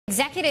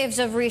Executives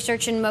of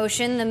Research In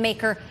Motion, the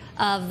maker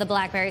of the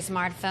BlackBerry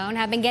smartphone,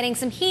 have been getting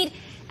some heat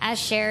as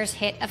shares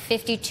hit a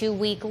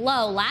 52-week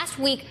low. Last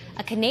week,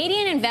 a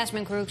Canadian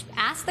investment group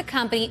asked the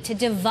company to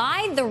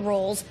divide the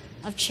roles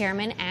of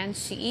chairman and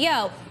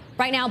CEO.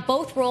 Right now,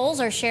 both roles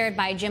are shared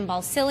by Jim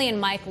Balsillie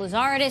and Mike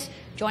Lazaridis.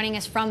 Joining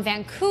us from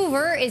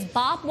Vancouver is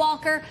Bob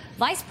Walker,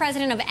 Vice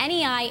President of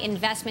NEI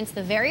Investments,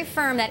 the very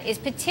firm that is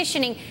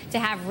petitioning to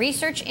have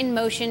Research In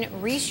Motion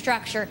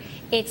restructure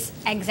its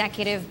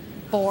executive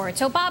board.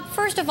 So, Bob,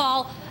 first of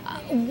all,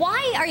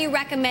 why are you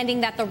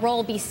recommending that the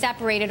role be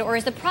separated, or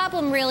is the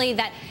problem really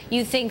that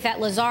you think that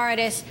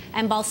Lazaridis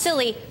and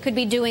Balsillie could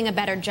be doing a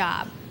better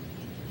job?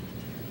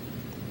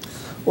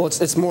 Well,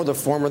 it's more the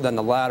former than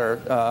the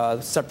latter.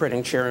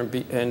 Separating chair and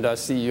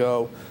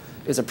CEO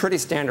is a pretty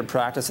standard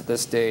practice at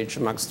this stage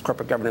amongst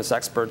corporate governance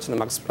experts and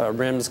amongst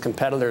RIM's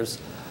competitors.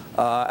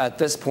 At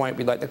this point,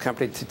 we'd like the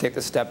company to take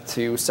the step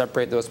to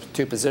separate those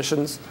two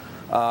positions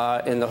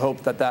in the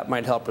hope that that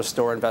might help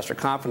restore investor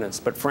confidence.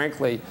 But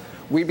frankly,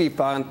 we'd be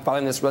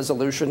filing this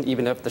resolution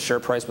even if the share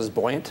price was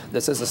buoyant.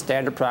 This is a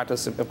standard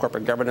practice of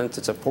corporate governance.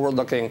 It's a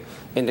forward-looking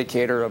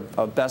indicator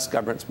of best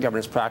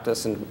governance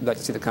practice, and we'd like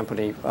to see the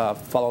company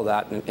follow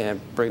that and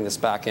bring this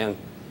back in.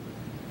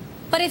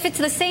 But if it's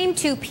the same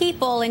two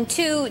people in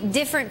two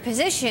different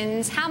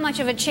positions, how much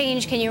of a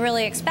change can you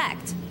really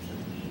expect?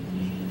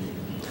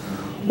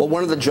 Well,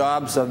 one of the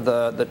jobs of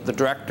the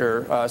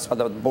director of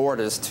the board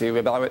is to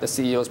evaluate the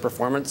CEO's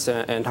performance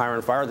and hire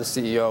and fire the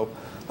CEO.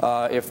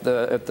 If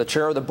the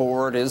chair of the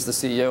board is the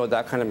CEO,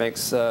 that kind of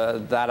makes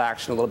that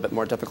action a little bit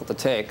more difficult to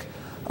take.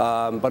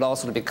 But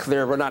also, to be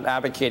clear, we're not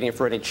advocating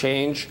for any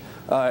change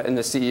in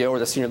the CEO or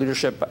the senior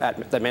leadership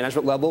at the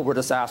management level. We're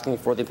just asking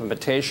for the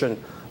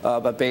implementation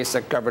of a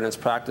basic governance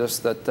practice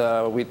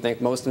that we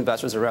think most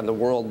investors around the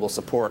world will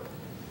support.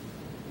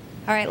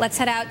 All right, let's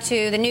head out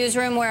to the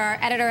newsroom where our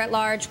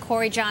editor-at-large,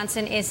 Cory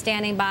Johnson, is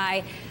standing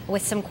by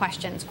with some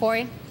questions.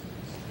 Cory?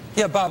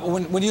 Yeah, Bob,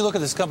 when you look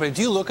at this company,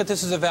 do you look at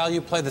this as a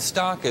value play? The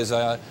stock is,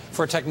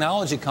 for a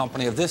technology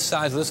company of this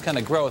size, this kind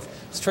of growth,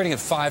 it's trading at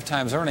 5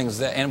 times earnings,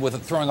 and with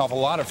it throwing off a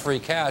lot of free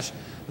cash,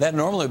 that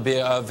normally would be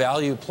a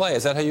value play.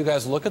 Is that how you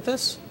guys look at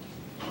this?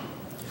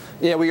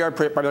 Yeah, we are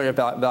primarily a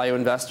value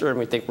investor, and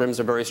we think RIM's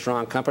a very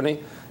strong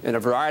company in a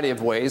variety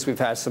of ways. We've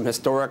had some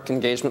historic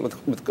engagement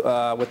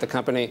with the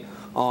company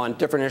on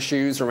different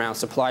issues around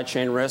supply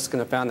chain risk, and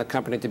have found the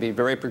company to be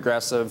very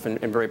progressive and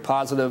very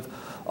positive.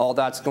 All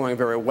that's going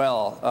very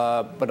well.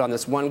 But on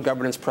this one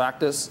governance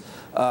practice,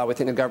 we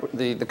think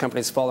the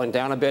company's falling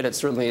down a bit. It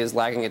certainly is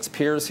lagging its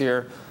peers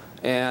here,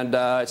 and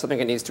it's something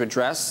it needs to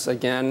address.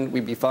 Again,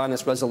 we'd be filing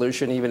this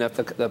resolution even if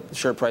the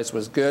share price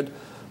was good.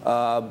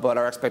 But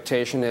our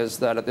expectation is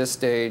that at this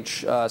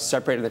stage,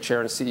 separating the chair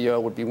and CEO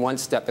would be one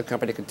step the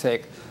company could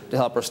take to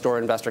help restore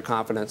investor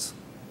confidence.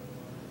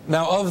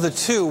 Now, of the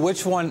two,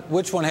 which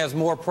one has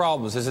more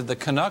problems? Is it the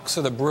Canucks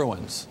or the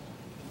Bruins?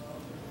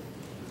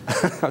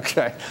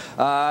 Okay.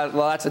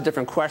 Well, that's a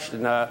different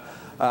question.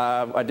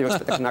 I do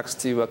expect the Canucks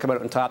to come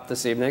out on top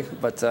this evening,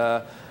 but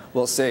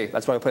we'll see.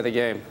 That's why we play the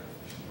game.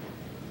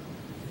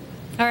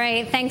 All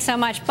right, thanks so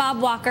much. Bob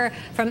Walker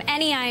from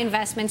NEI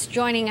Investments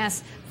joining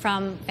us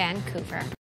from Vancouver.